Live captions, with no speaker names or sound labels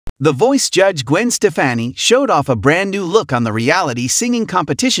The Voice judge Gwen Stefani showed off a brand new look on the reality singing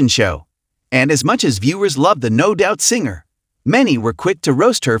competition show. And as much as viewers loved the No Doubt singer, many were quick to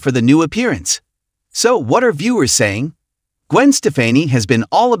roast her for the new appearance. So what are viewers saying? Gwen Stefani has been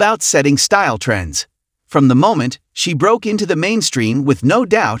all about setting style trends. From the moment she broke into the mainstream with No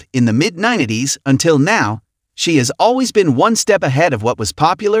Doubt in the mid-90s until now, she has always been one step ahead of what was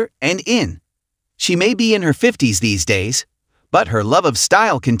popular and in. She may be in her 50s these days, but her love of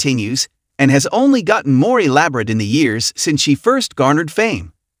style continues and has only gotten more elaborate in the years since she first garnered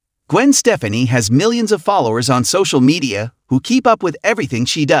fame. Gwen Stefani has millions of followers on social media who keep up with everything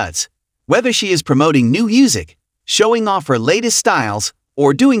she does. Whether she is promoting new music, showing off her latest styles,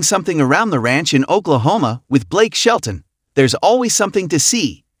 or doing something around the ranch in Oklahoma with Blake Shelton, there's always something to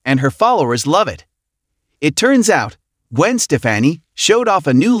see, and her followers love it. It turns out, Gwen Stefani showed off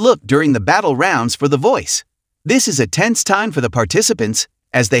a new look during the battle rounds for The Voice. This is a tense time for the participants,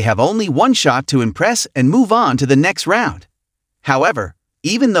 as they have only one shot to impress and move on to the next round. However,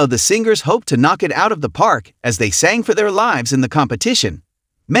 even though the singers hoped to knock it out of the park as they sang for their lives in the competition,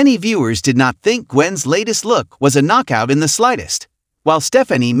 many viewers did not think Gwen's latest look was a knockout in the slightest. While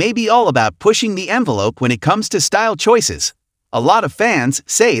Stefani may be all about pushing the envelope when it comes to style choices, a lot of fans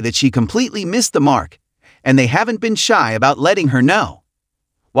say that she completely missed the mark, and they haven't been shy about letting her know.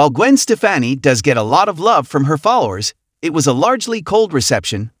 While Gwen Stefani does get a lot of love from her followers, it was a largely cold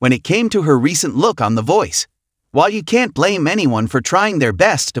reception when it came to her recent look on The Voice. While you can't blame anyone for trying their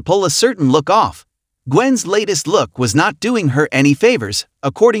best to pull a certain look off, Gwen's latest look was not doing her any favors,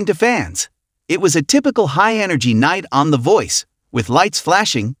 according to fans. It was a typical high-energy night on The Voice, with lights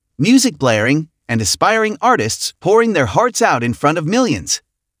flashing, music blaring, and aspiring artists pouring their hearts out in front of millions.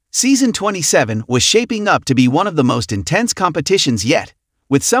 Season 27 was shaping up to be one of the most intense competitions yet,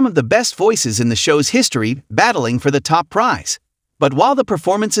 with some of the best voices in the show's history battling for the top prize. But while the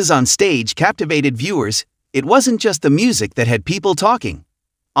performances on stage captivated viewers, it wasn't just the music that had people talking.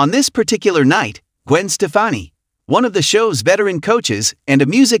 On this particular night, Gwen Stefani, one of the show's veteran coaches and a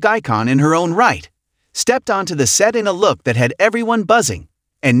music icon in her own right, stepped onto the set in a look that had everyone buzzing,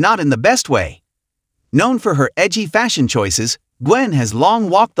 and not in the best way. Known for her edgy fashion choices, Gwen has long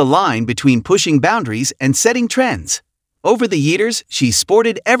walked the line between pushing boundaries and setting trends. Over the years, she's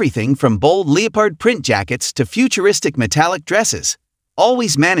sported everything from bold leopard print jackets to futuristic metallic dresses,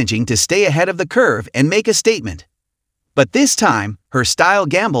 always managing to stay ahead of the curve and make a statement. But this time, her style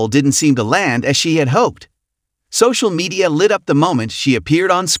gamble didn't seem to land as she had hoped. Social media lit up the moment she appeared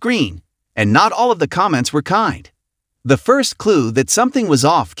on screen, and not all of the comments were kind. The first clue that something was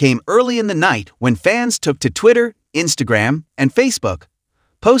off came early in the night when fans took to Twitter, Instagram, and Facebook,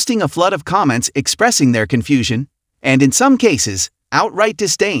 posting a flood of comments expressing their confusion, and in some cases, outright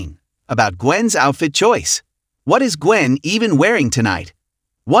disdain, about Gwen's outfit choice. What is Gwen even wearing tonight?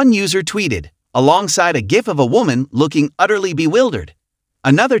 One user tweeted, alongside a gif of a woman looking utterly bewildered.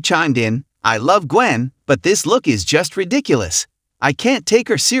 Another chimed in, "I love Gwen, but this look is just ridiculous. I can't take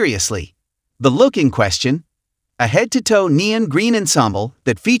her seriously." The look in question? A head-to-toe neon green ensemble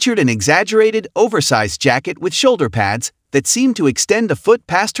that featured an exaggerated, oversized jacket with shoulder pads that seemed to extend a foot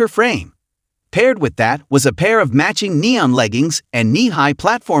past her frame. Paired with that was a pair of matching neon leggings and knee-high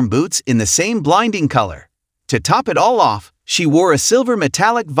platform boots in the same blinding color. To top it all off, she wore a silver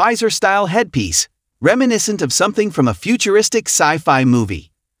metallic visor-style headpiece, reminiscent of something from a futuristic sci-fi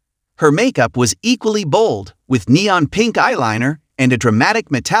movie. Her makeup was equally bold, with neon pink eyeliner and a dramatic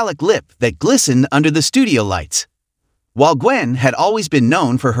metallic lip that glistened under the studio lights. While Gwen had always been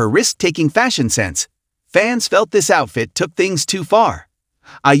known for her risk-taking fashion sense, fans felt this outfit took things too far.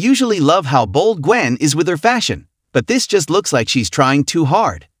 "I usually love how bold Gwen is with her fashion, but this just looks like she's trying too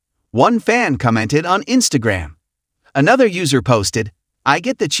hard," one fan commented on Instagram. Another user posted, "I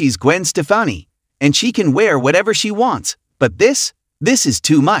get that she's Gwen Stefani, and she can wear whatever she wants, but this is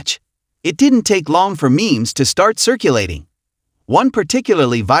too much." It didn't take long for memes to start circulating. One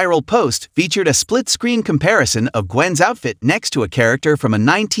particularly viral post featured a split-screen comparison of Gwen's outfit next to a character from a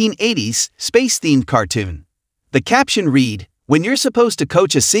 1980s space-themed cartoon. The caption read, "When you're supposed to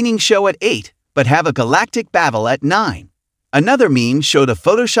coach a singing show at 8, but have a galactic babble at 9. Another meme showed a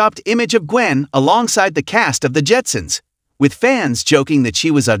photoshopped image of Gwen alongside the cast of The Jetsons, with fans joking that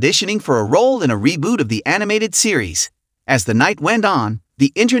she was auditioning for a role in a reboot of the animated series. As the night went on,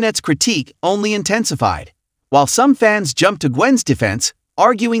 the internet's critique only intensified. While some fans jumped to Gwen's defense,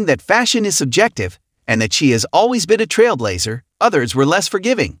 arguing that fashion is subjective and that she has always been a trailblazer, others were less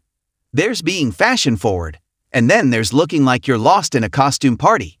forgiving. There's being fashion-forward, and then there's looking like you're lost in a costume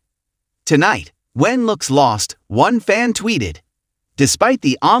party. Tonight, Gwen looks lost, one fan tweeted. Despite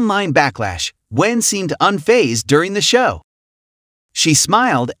the online backlash, Gwen seemed unfazed during the show. She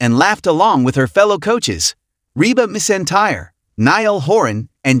smiled and laughed along with her fellow coaches, Reba McEntire, Niall Horan,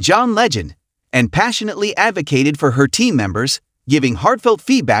 and John Legend, and passionately advocated for her team members, giving heartfelt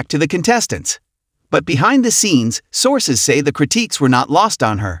feedback to the contestants. But behind the scenes, sources say the critiques were not lost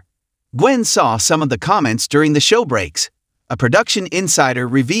on her. Gwen saw some of the comments during the show breaks, a production insider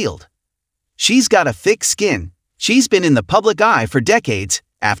revealed. She's got a thick skin. She's been in the public eye for decades,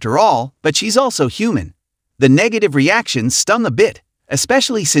 after all, but she's also human. The negative reactions stung a bit,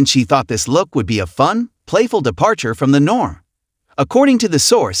 especially since she thought this look would be a fun, playful departure from the norm. According to the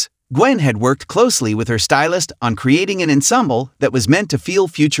source, Gwen had worked closely with her stylist on creating an ensemble that was meant to feel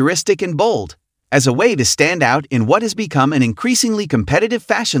futuristic and bold, as a way to stand out in what has become an increasingly competitive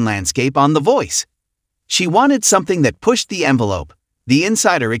fashion landscape on The Voice. She wanted something that pushed the envelope, the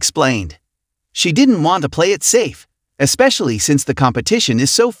insider explained. She didn't want to play it safe, especially since the competition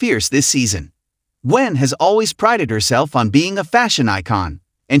is so fierce this season. Gwen has always prided herself on being a fashion icon,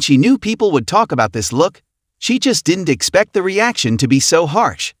 and she knew people would talk about this look. She just didn't expect the reaction to be so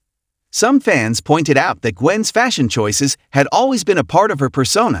harsh. Some fans pointed out that Gwen's fashion choices had always been a part of her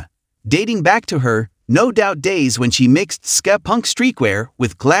persona, dating back to her No Doubt days when she mixed ska punk streetwear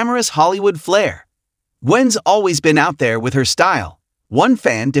with glamorous Hollywood flair. Gwen's always been out there with her style, one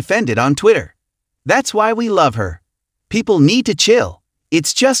fan defended on Twitter. That's why we love her. People need to chill.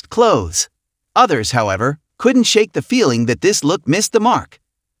 It's just clothes. Others, however, couldn't shake the feeling that this look missed the mark.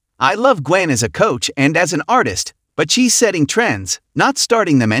 I love Gwen as a coach and as an artist, but she's setting trends, not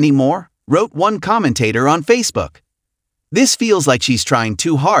starting them anymore, wrote one commentator on Facebook. This feels like she's trying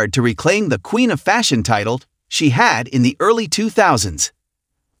too hard to reclaim the Queen of Fashion title she had in the early 2000s.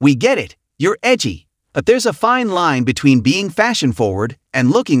 We get it, you're edgy, but there's a fine line between being fashion-forward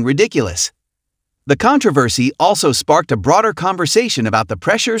and looking ridiculous. The controversy also sparked a broader conversation about the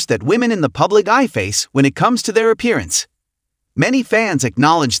pressures that women in the public eye face when it comes to their appearance. Many fans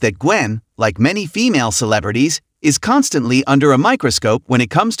acknowledge that Gwen, like many female celebrities, is constantly under a microscope when it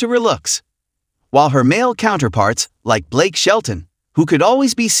comes to her looks. While her male counterparts, like Blake Shelton, who could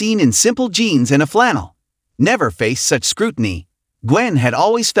always be seen in simple jeans and a flannel, never faced such scrutiny, Gwen had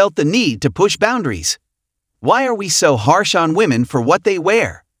always felt the need to push boundaries. Why are we so harsh on women for what they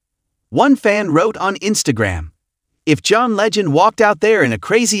wear? One fan wrote on Instagram, "If John Legend walked out there in a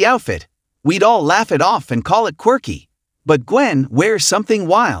crazy outfit, we'd all laugh it off and call it quirky. But Gwen wears something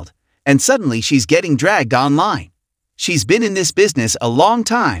wild, and suddenly she's getting dragged online. She's been in this business a long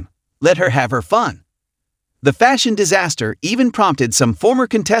time. Let her have her fun." The fashion disaster even prompted some former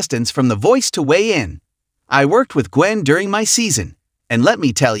contestants from The Voice to weigh in. "I worked with Gwen during my season, and let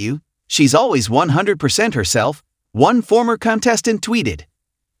me tell you, she's always 100% herself," one former contestant tweeted.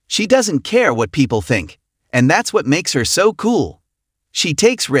 "She doesn't care what people think, and that's what makes her so cool. She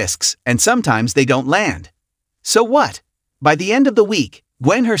takes risks, and sometimes they don't land. So what?" By the end of the week,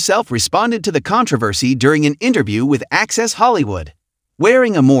 Gwen herself responded to the controversy during an interview with Access Hollywood.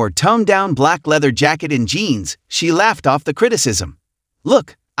 Wearing a more toned-down black leather jacket and jeans, she laughed off the criticism.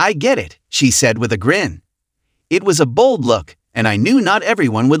 "Look, I get it," she said with a grin. "It was a bold look, and I knew not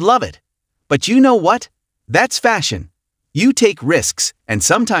everyone would love it. But you know what? That's fashion. You take risks, and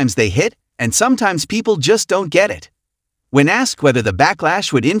sometimes they hit, and sometimes people just don't get it." When asked whether the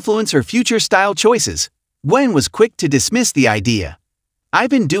backlash would influence her future style choices, Gwen was quick to dismiss the idea. "I've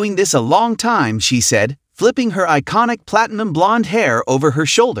been doing this a long time," she said, flipping her iconic platinum blonde hair over her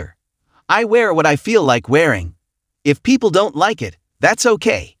shoulder. "I wear what I feel like wearing. If people don't like it, that's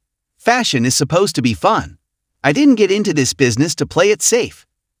okay. Fashion is supposed to be fun. I didn't get into this business to play it safe."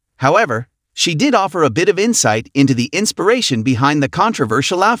 However, she did offer a bit of insight into the inspiration behind the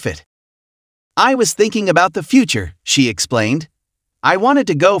controversial outfit. "I was thinking about the future," she explained. "I wanted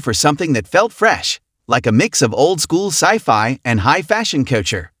to go for something that felt fresh, like a mix of old-school sci-fi and high-fashion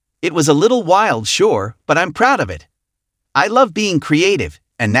couture. It was a little wild, sure, but I'm proud of it. I love being creative,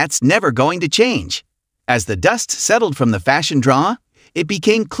 and that's never going to change." As the dust settled from the fashion drama, it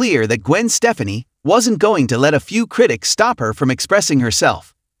became clear that Gwen Stefani wasn't going to let a few critics stop her from expressing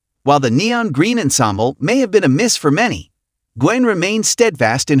herself. While the neon green ensemble may have been a miss for many, Gwen remained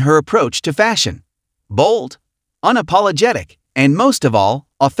steadfast in her approach to fashion. Bold, unapologetic, and most of all,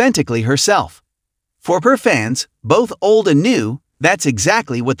 authentically herself. For her fans, both old and new, that's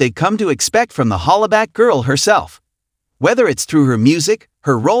exactly what they'd come to expect from the hollaback girl herself. Whether it's through her music,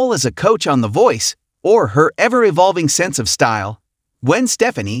 her role as a coach on The Voice, or her ever-evolving sense of style, Gwen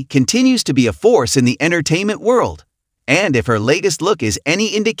Stefani continues to be a force in the entertainment world. And if her latest look is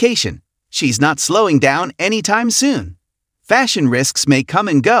any indication, she's not slowing down anytime soon. Fashion risks may come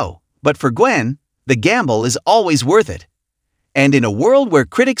and go, but for Gwen, the gamble is always worth it. And in a world where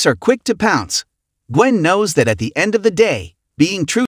critics are quick to pounce, Gwen knows that at the end of the day, being true